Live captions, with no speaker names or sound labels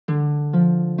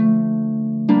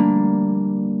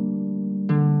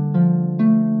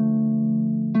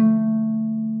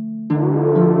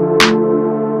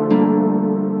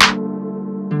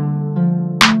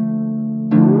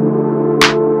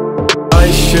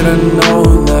should've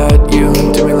known that you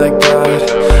do me like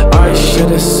that. I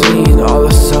should've seen all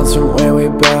the signs from way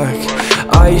back.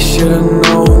 I should've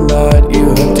known that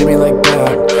you do me like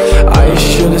that. I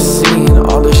should've seen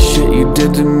all the shit you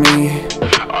did to me.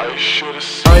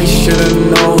 I should've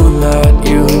known that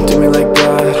you do me like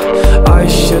that. I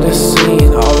should've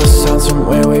seen all the signs from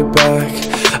way back.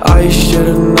 I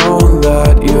should've known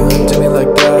that you do me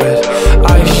like that.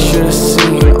 I should've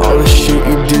seen all the shit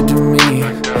you did to me.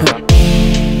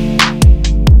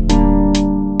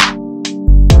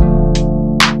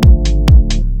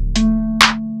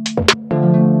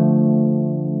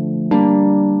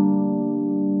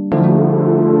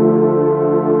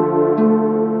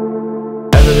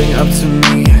 Everything up to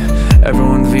me,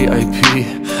 everyone VIP.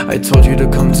 I told you to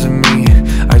come to me,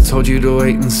 I told you to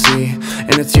wait and see.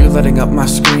 And it's you lighting up my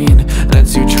screen, and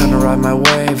it's you trying to ride my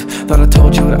wave. Thought I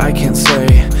told you what I can't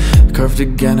say, curved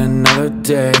again another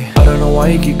day. I don't know why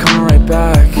you keep coming right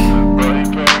back.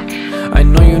 I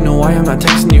know you know why I'm not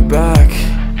texting you back.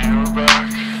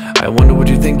 I wonder what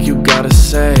you think you gotta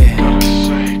say.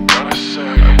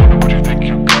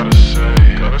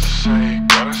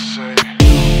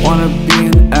 Wanna be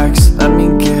an ex, let me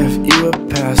give you a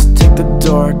pass. Take the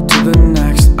door to the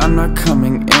next, I'm not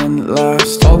coming in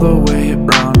last. All the way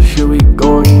around, here we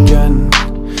go again.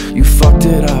 You fucked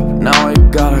it up, now I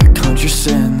gotta count your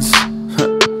sins.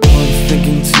 I'm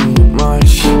thinking too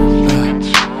much.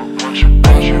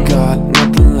 I ain't got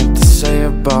nothing left to say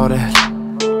about it.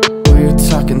 Oh, you're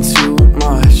talking too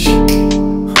much.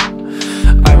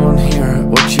 I won't hear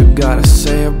what you gotta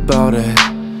say about it.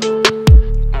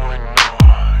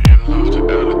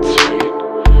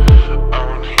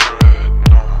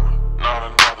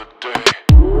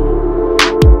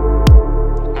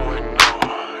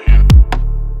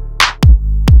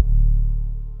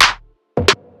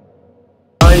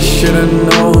 I should've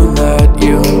known